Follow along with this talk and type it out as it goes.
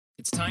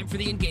It's time for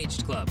the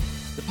Engaged Club,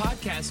 the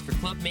podcast for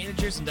club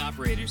managers and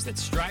operators that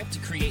strive to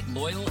create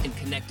loyal and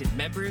connected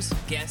members,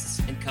 guests,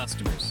 and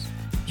customers.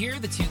 Here are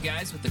the two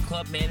guys with the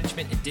club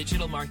management and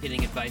digital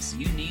marketing advice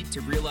you need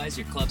to realize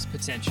your club's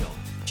potential.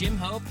 Jim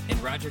Hope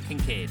and Roger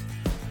Kincaid.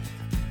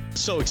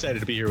 So excited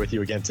to be here with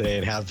you again today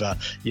and have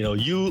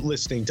you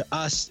listening to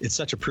us. It's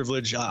such a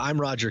privilege. I'm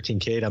Roger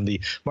Kincaid. I'm the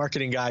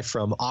marketing guy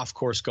from Off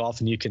Course Golf,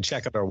 and you can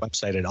check out our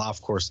website at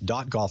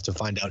offcourse.golf to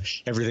find out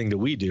everything that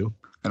we do.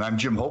 And I'm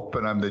Jim Hope,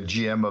 and I'm the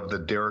GM of the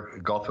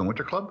Derrick Golf and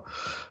Winter Club.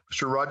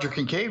 Mr. Roger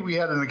Kincaid, we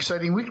had an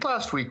exciting week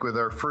last week with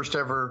our first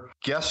ever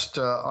guest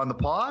on the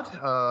pod.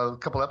 A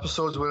couple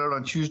episodes went out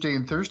on Tuesday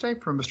and Thursday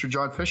from Mr.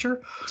 John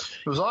Fisher.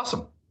 It was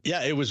awesome.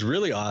 Yeah, it was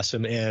really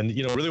awesome. And,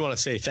 really want to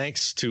say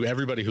thanks to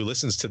everybody who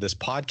listens to this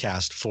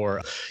podcast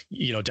for,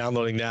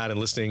 downloading that and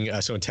listening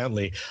so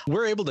intently.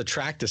 We're able to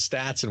track the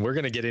stats, and we're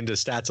going to get into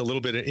stats a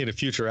little bit in a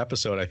future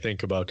episode, I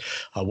think, about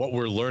what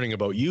we're learning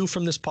about you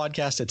from this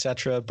podcast, et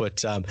cetera.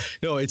 But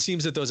no, it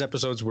seems that those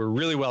episodes were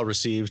really well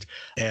received.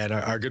 And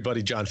our good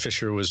buddy, John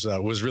Fisher, was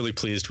really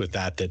pleased with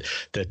that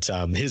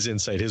his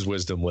insight, his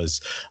wisdom was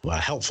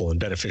helpful and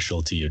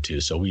beneficial to you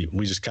too. So we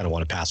just kind of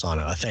want to pass on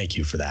a thank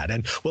you for that.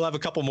 And we'll have a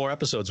couple more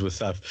episodes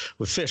with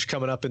Fish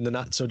coming up in the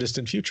not so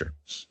distant future.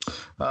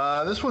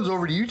 This one's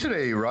over to you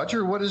today,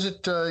 Roger. What is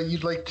it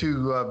you'd like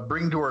to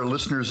bring to our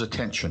listeners'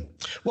 attention?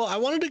 Well, I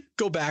wanted to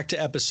go back to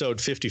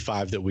episode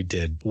 55 that we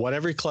did, what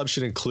every club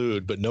should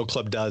include, but no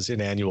club does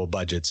in annual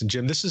budgets. And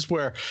Jim, this is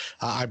where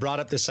I brought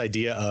up this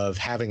idea of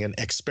having an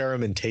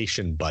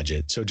experimentation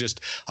budget. So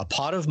just a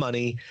pot of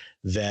money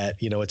that,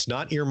 it's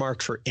not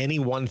earmarked for any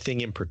one thing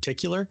in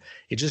particular.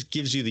 It just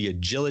gives you the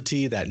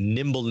agility, that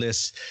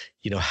nimbleness,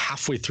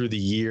 halfway through the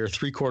year,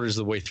 3/4 of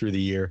the way through the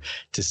year,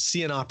 to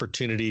see an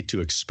opportunity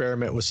to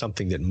experiment with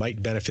something that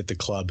might benefit the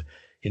club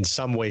in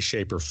some way,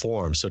 shape, or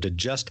form. So to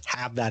just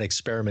have that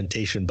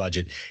experimentation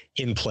budget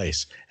in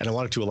place. And I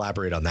wanted to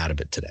elaborate on that a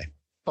bit today.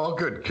 Oh,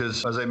 good.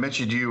 Because as I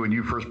mentioned to you when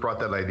you first brought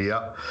that idea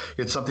up,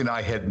 it's something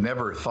I had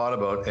never thought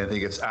about, and I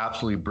think it's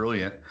absolutely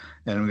brilliant.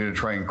 And I'm going to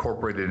try and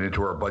incorporate it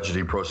into our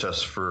budgeting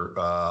process for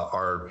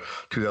our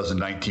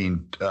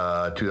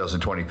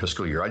 2019-2020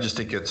 fiscal year. I just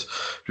think it's to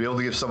be able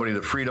to give somebody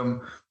the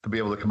freedom to be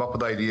able to come up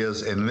with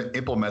ideas and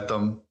implement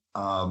them.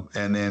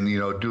 And then,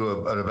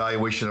 do an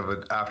evaluation of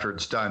it after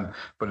it's done,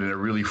 but in a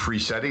really free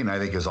setting, I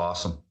think is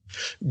awesome.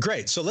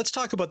 Great. So let's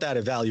talk about that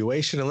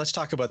evaluation and let's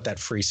talk about that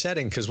free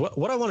setting, because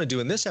what I want to do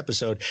in this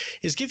episode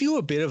is give you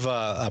a bit of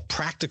a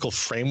practical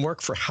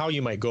framework for how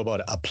you might go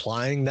about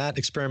applying that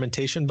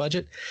experimentation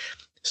budget.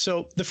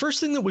 So the first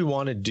thing that we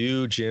want to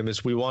do, Jim,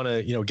 is we want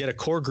to, get a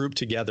core group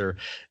together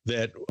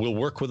that will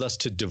work with us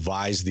to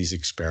devise these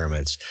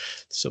experiments.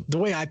 So the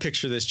way I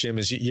picture this, Jim,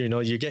 is,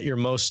 you get your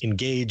most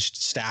engaged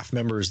staff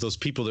members, those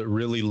people that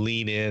really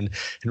lean in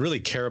and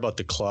really care about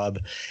the club.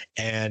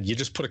 And you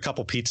just put a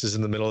couple pizzas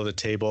in the middle of the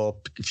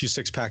table, a few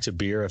 6-packs of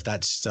beer, if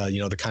that's,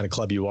 the kind of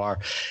club you are.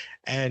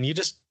 And you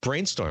just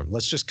brainstorm.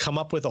 Let's just come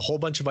up with a whole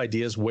bunch of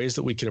ideas, ways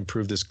that we can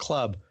improve this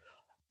club.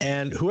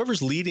 And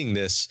whoever's leading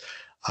this,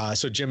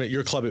 so Jim, at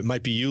your club, it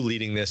might be you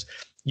leading this.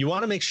 You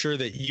want to make sure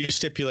that you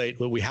stipulate,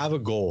 well, we have a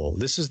goal.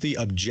 This is the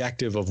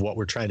objective of what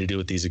we're trying to do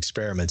with these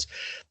experiments.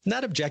 And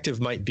that objective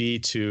might be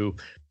to,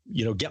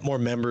 get more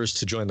members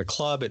to join the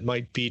club. It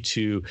might be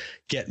to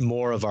get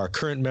more of our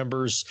current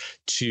members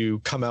to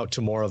come out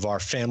to more of our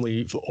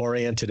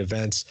family-oriented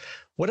events.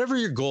 Whatever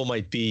your goal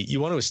might be, you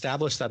want to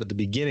establish that at the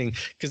beginning,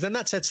 because then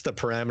that sets the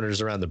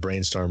parameters around the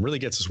brainstorm, really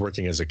gets us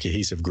working as a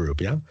cohesive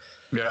group. Yeah.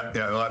 Yeah.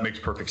 Well, that makes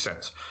perfect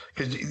sense.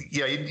 Because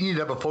you need to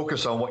have a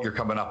focus on what you're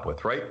coming up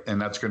with, right?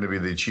 And that's going to be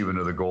the achievement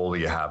of the goal that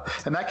you have.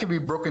 And that can be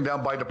broken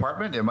down by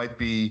department. It might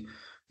be,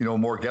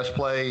 more guest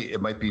play.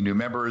 It might be new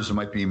members. It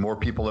might be more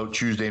people out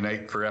Tuesday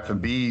night for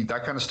F&B.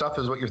 That kind of stuff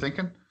is what you're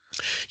thinking?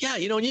 Yeah,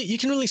 you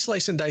can really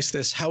slice and dice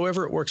this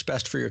however it works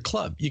best for your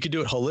club. You could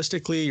do it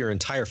holistically, your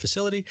entire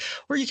facility,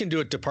 or you can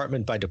do it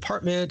department by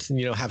department and,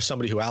 have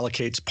somebody who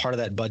allocates part of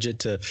that budget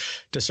to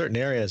certain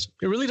areas.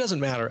 It really doesn't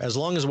matter as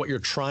long as what you're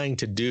trying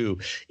to do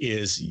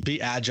is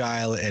be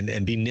agile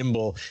and be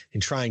nimble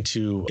in trying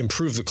to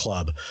improve the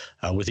club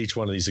with each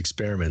one of these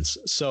experiments.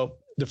 So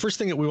the first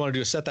thing that we want to do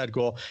is set that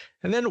goal,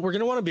 and then we're going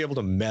to want to be able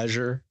to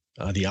measure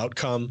the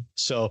outcome.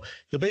 So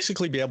you'll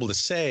basically be able to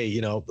say,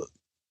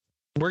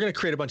 we're going to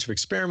create a bunch of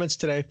experiments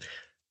today.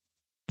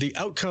 The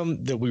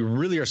outcome that we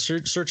really are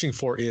searching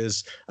for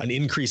is an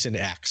increase in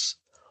X,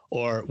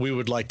 or we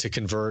would like to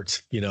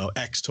convert,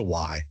 X to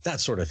Y,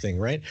 that sort of thing,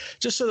 right?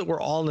 Just so that we're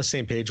all on the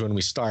same page when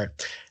we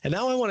start. And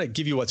now I want to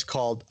give you what's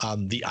called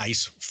the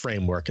ICE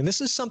framework. And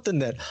this is something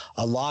that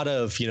a lot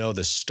of,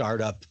 the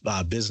startup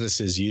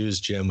businesses use,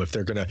 Jim, if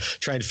they're going to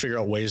try and figure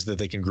out ways that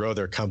they can grow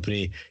their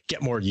company,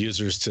 get more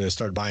users to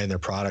start buying their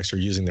products or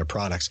using their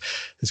products.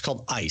 It's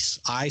called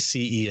ICE,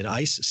 ICE, and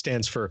ICE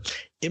stands for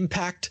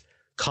impact,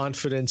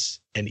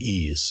 confidence, and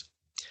ease.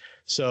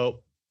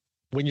 So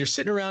when you're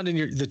sitting around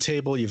the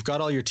table, you've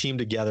got all your team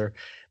together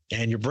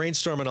and you're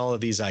brainstorming all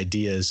of these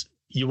ideas,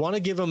 you want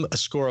to give them a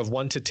score of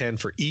 1 to 10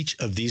 for each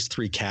of these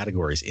three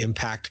categories: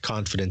 impact,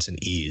 confidence,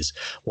 and ease.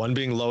 1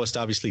 being lowest,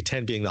 obviously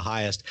 10 being the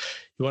highest.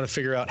 You want to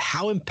figure out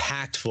how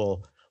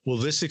impactful will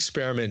this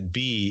experiment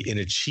be in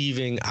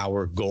achieving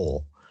our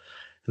goal.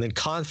 And then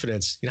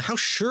confidence, how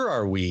sure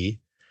are we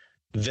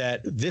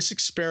that this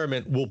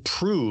experiment will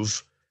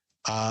prove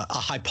a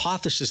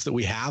hypothesis that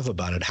we have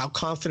about it? How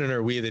confident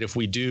are we that if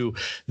we do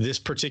this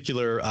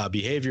particular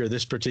behavior,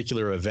 this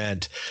particular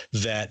event,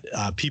 that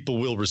people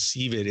will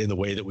receive it in the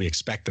way that we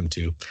expect them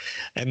to?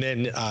 And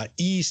then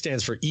E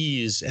stands for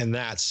ease, and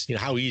that's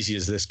how easy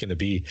is this going to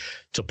be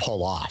to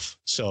pull off?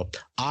 So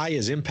I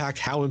is impact.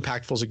 How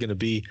impactful is it going to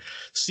be?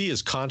 C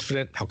is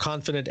confident. How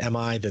confident am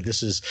I that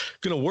this is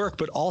going to work,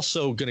 but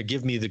also going to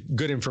give me the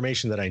good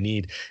information that I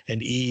need?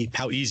 And E,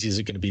 how easy is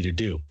it going to be to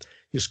do?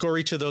 You score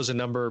each of those a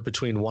number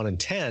between 1 and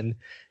 10.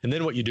 And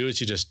then what you do is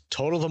you just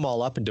total them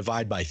all up and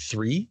divide by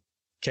 3.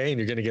 Okay. And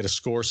you're going to get a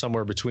score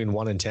somewhere between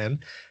 1 and 10.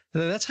 And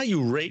then that's how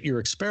you rate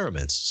your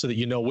experiments, so that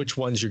you know which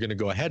ones you're going to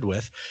go ahead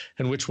with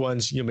and which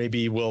ones you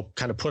maybe will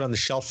kind of put on the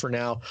shelf for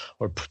now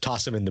or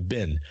toss them in the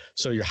bin.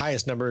 So your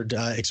highest numbered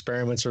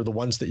experiments are the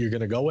ones that you're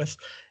going to go with,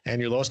 and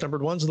your lowest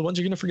numbered ones are the ones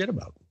you're going to forget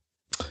about.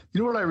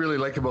 You know what I really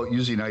like about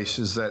using ICE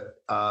is that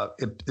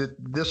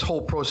this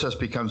whole process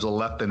becomes a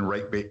left and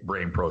right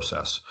brain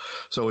process.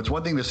 So it's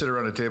one thing to sit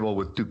around a table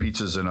with 2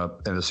 pizzas and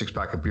a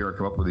 6-pack of beer and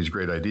come up with these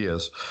great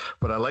ideas.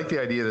 But I like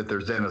the idea that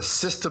there's then a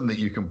system that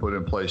you can put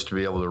in place to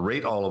be able to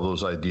rate all of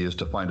those ideas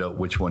to find out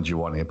which ones you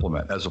want to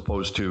implement, as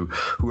opposed to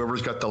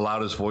whoever's got the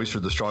loudest voice or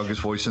the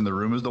strongest voice in the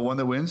room is the one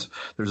that wins.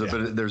 There's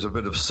a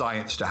bit of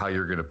science to how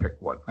you're going to pick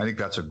one. I think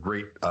that's a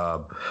great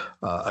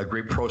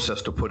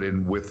process to put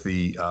in with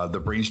the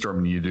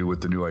brainstorming you do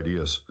with the new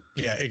ideas.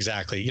 Yeah,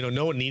 exactly.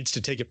 No one needs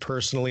to take it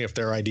personally if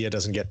their idea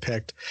doesn't get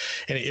picked.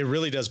 And it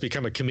really does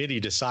become a committee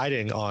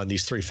deciding on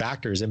these 3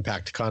 factors: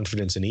 impact,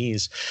 confidence, and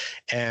ease.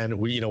 And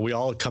we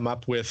all come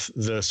up with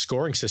the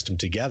scoring system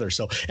together.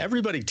 So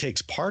everybody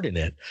takes part in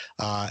it.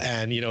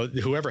 And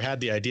whoever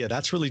had the idea,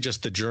 that's really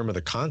just the germ of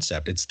the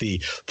concept. It's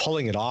the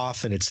pulling it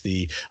off, and it's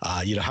the,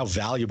 how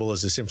valuable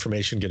is this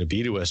information going to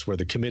be to us, where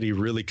the committee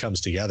really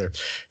comes together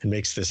and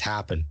makes this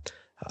happen.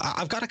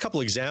 I've got a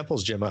couple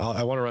examples, Jim,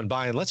 I want to run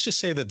by. And let's just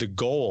say that the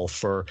goal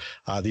for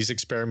these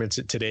experiments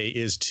today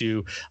is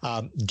to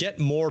get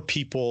more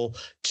people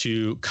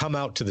to come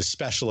out to the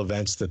special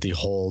events that they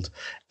hold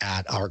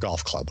at our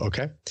golf club.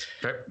 Okay.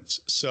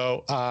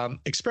 So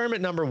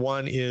experiment number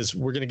 1 is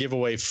we're going to give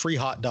away free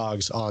hot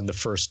dogs on the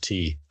first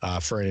tee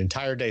for an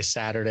entire day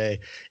Saturday.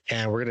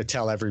 And we're going to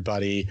tell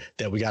everybody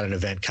that we got an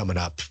event coming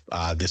up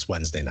this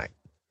Wednesday night.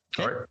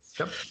 Okay. All right.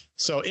 Yep.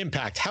 So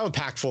impact, how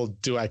impactful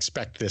do I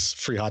expect this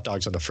free hot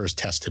dogs on the first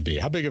test to be?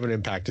 How big of an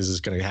impact is this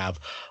going to have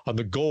on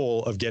the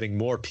goal of getting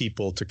more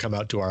people to come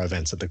out to our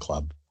events at the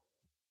club?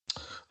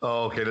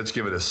 Oh, okay. Let's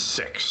give it a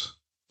 6.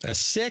 A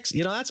 6?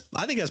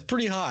 I think that's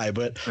pretty high,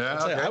 but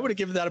yeah, I would have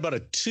given that about a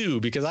 2,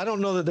 because I don't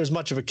know that there's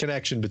much of a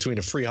connection between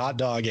a free hot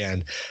dog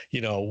and,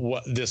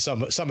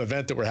 some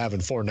event that we're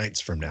having 4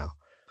 nights from now.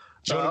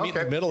 So I'll meet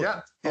in the middle.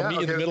 I'll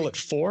meet in the middle at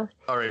 4.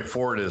 All right.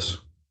 4 it is.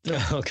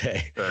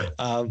 Okay.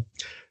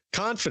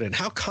 Confident.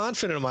 How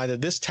confident am I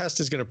that this test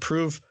is going to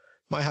prove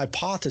my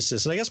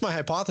hypothesis? And I guess my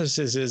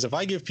hypothesis is if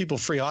I give people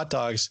free hot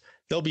dogs,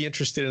 they'll be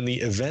interested in the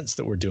events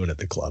that we're doing at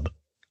the club.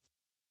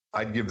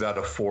 I'd give that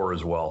a 4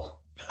 as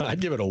well. I'd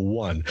give it a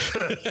 1.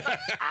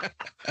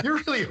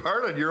 You're really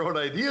hard on your own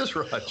ideas,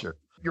 Roger.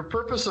 Your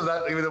purpose of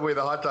that, even the way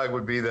the hot dog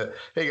would be that,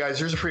 hey guys,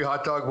 here's a free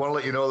hot dog. Want to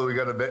let you know that we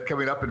got an event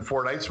coming up in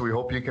 4 nights. So we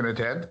hope you can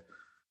attend.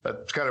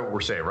 That's kind of what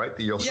we're saying, right?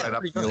 That you'll sign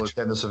up and you'll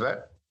attend this event.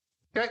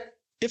 Okay.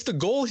 If the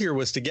goal here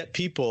was to get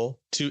people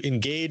to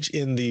engage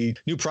in the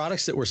new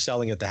products that we're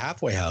selling at the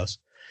halfway house,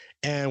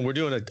 and we're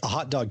doing a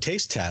hot dog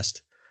taste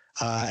test,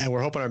 and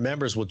we're hoping our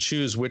members will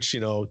choose which,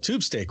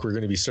 tube steak we're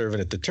going to be serving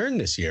at the turn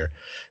this year,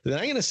 then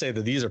I'm going to say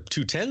that these are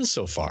 2 10s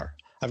so far.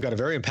 I've got a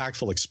very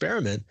impactful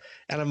experiment,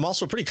 and I'm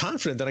also pretty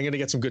confident that I'm going to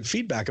get some good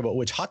feedback about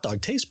which hot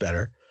dog tastes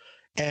better.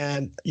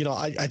 And,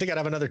 I think I'd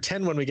have another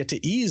 10 when we get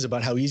to ease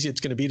about how easy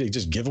it's going to be to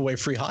just give away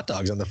free hot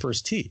dogs on the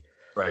first tee.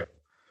 Right.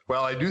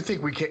 Well, I do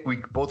think we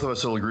both of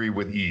us will agree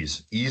with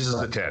ease. Ease is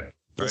a 10. Right?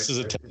 This is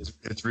a 10.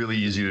 It's really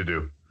easy to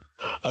do.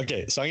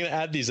 Okay, so I'm going to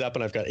add these up,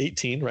 and I've got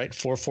 18, right?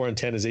 4, 4, and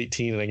 10 is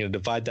 18, and I'm going to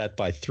divide that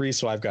by 3,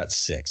 so I've got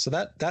 6. So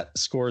that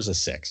scores a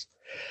 6.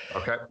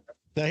 Okay.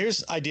 Now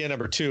here's idea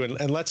number 2,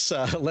 and let's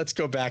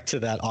go back to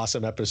that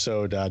awesome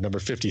episode number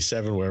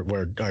 57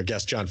 where our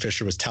guest John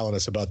Fisher was telling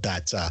us about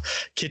that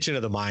Kitchen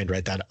of the Mind,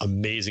 right? That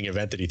amazing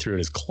event that he threw at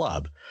his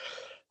club.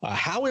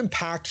 How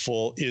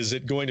impactful is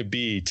it going to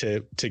be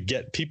to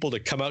get people to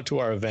come out to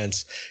our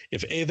events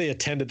if A, they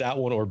attended that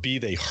one, or B,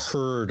 they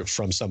heard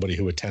from somebody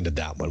who attended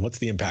that one? What's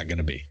the impact going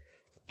to be?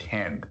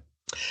 10.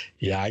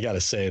 Yeah, I got to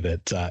say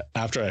that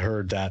after I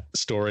heard that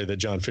story that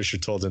John Fisher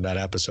told in that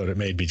episode, it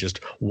made me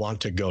just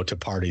want to go to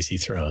parties he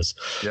throws.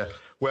 Yeah.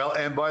 Well,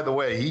 and by the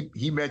way,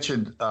 he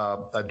mentioned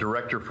a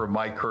director from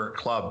my current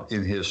club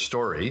in his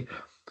story,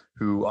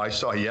 who I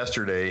saw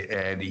yesterday,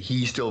 and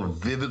he still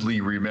vividly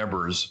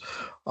remembers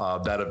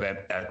that event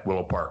at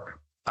Willow Park.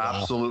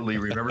 Absolutely.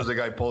 Remembers the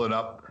guy pulling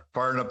up,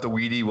 firing up the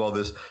weedy while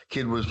this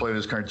kid was playing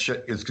his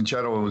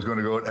concerto and was going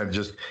to go and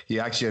just,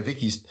 I think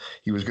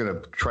he was going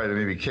to try to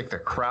maybe kick the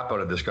crap out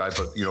of this guy,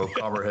 but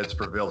calmer heads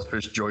prevailed.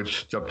 Fish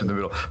jumped in the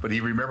middle, but he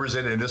remembers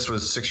it. And this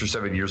was 6 or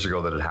 7 years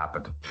ago that it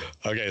happened.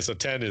 Okay. So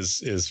 10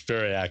 is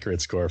very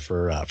accurate score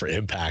for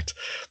impact.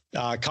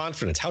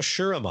 Confidence. How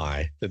sure am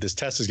I that this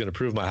test is going to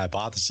prove my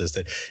hypothesis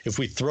that if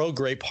we throw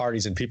great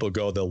parties and people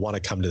go, they'll want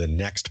to come to the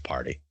next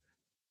party?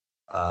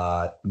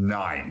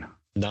 9.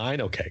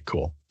 9? Okay,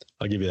 cool.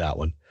 I'll give you that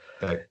one.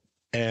 Okay.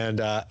 And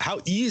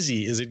how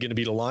easy is it going to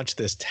be to launch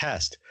this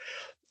test?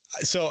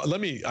 So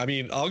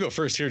I'll go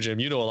first here, Jim.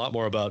 You know a lot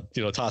more about,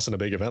 tossing a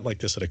big event like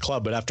this at a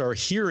club, but after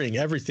hearing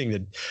everything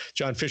that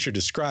John Fisher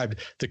described,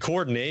 the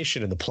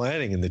coordination and the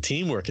planning and the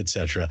teamwork, et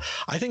cetera,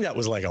 I think that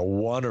was like a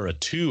 1 or a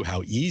 2,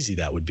 how easy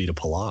that would be to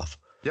pull off.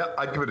 Yeah,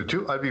 I'd give it a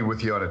 2. I'd be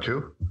with you on a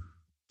 2.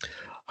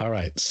 All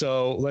right.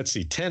 So let's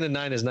see. 10 and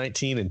 9 is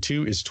 19 and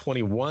 2 is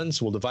 21.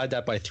 So we'll divide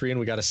that by 3 and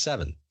we got a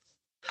 7.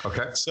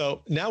 Okay.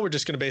 So now we're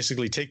just going to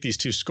basically take these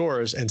two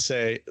scores and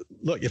say,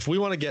 look, if we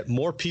want to get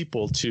more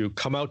people to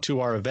come out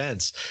to our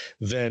events,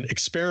 then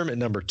experiment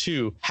number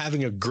 2,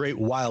 having a great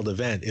wild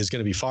event, is going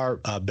to be far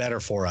better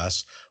for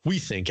us, we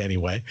think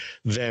anyway,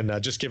 than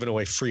just giving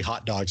away free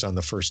hot dogs on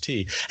the first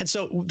tee. And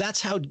so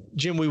that's how,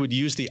 Jim, we would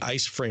use the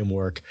ICE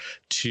framework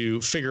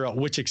to figure out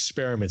which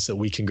experiments that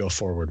we can go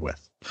forward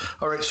with.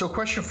 All right. So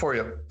question for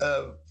you.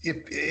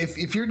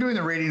 If you're doing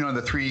the rating on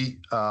the 3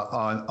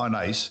 on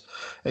ICE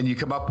and you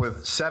come up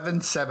with 7,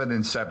 7,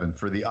 and 7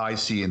 for the I,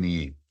 C, and the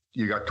E,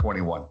 you got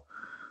 21.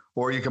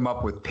 Or you come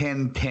up with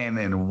 10, 10,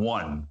 and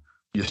 1,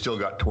 you still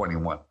got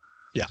 21.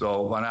 Yeah.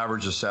 So on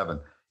average of 7.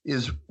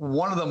 Is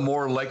one of them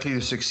more likely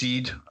to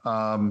succeed?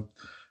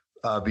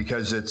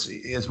 Because it's,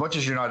 as much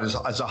as you're not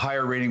as a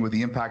higher rating with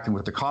the impact and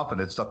with the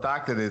confidence, the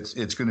fact that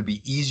it's going to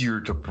be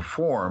easier to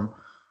perform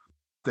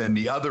than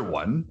the other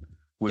one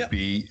would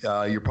be,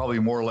 you're probably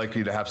more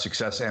likely to have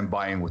success and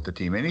buy-in with the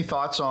team. Any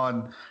thoughts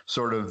on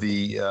sort of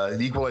the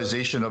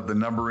equalization of the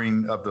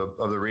numbering of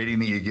the rating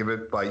that you give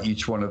it by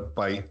each one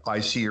by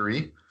I, C, or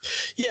E?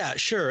 Yeah,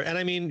 sure. And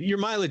I mean, your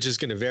mileage is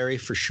going to vary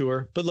for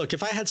sure. But look,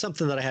 if I had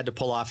something that I had to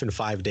pull off in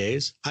 5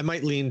 days, I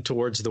might lean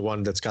towards the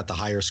one that's got the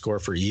higher score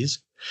for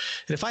ease.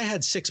 And if I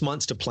had 6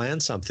 months to plan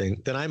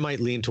something, then I might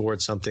lean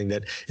towards something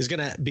that is going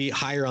to be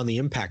higher on the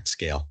impact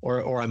scale,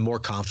 or I'm more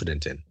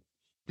confident in.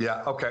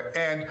 Yeah. Okay.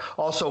 And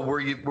also where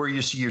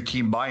you see your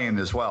team buy-in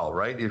as well,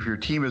 right? If your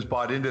team is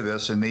bought into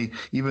this and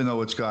even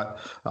though it's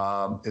got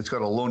a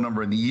low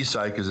number in the E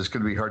side because it's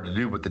going to be hard to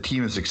do, but the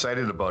team is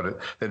excited about it,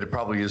 then it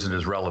probably isn't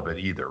as relevant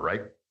either,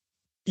 right?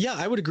 Yeah,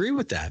 I would agree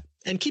with that.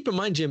 And keep in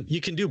mind, Jim, you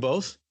can do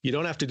both. You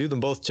don't have to do them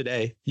both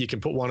today. You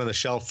can put one on the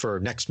shelf for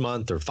next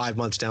month or 5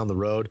 months down the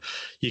road.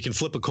 You can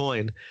flip a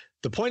coin.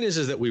 The point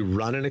is that we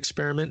run an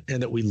experiment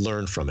and that we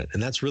learn from it.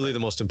 And that's really the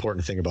most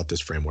important thing about this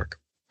framework.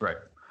 Right.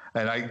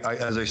 And I,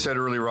 as I said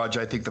earlier, Raj,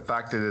 I think the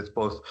fact that it's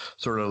both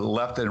sort of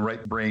left and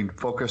right brain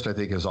focused, I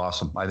think is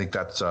awesome. I think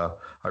that's, I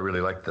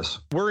really like this.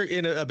 We're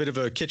in a bit of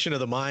a kitchen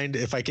of the mind,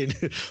 if I can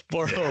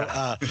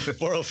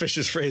borrow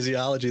Fish's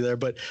phraseology there,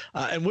 but,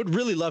 and would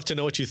really love to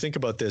know what you think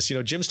about this. You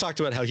know, Jim's talked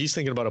about how he's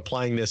thinking about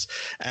applying this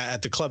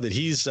at the club that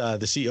he's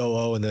the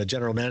COO and the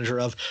general manager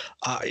of.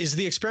 Is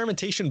the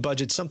experimentation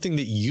budget something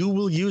that you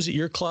will use at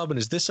your club? And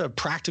is this a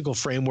practical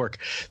framework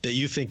that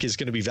you think is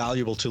going to be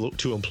valuable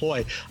to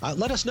employ?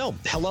 Let us know.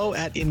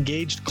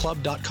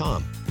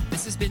 hello@engagedclub.com.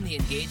 This has been the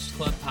Engaged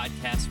Club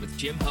podcast with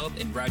Jim Hope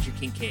and Roger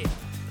Kincaid.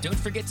 Don't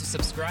forget to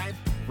subscribe,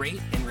 rate,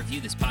 and review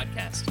this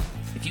podcast.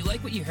 If you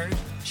like what you heard,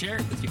 share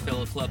it with your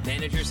fellow club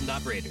managers and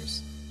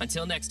operators.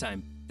 Until next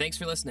time, thanks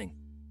for listening.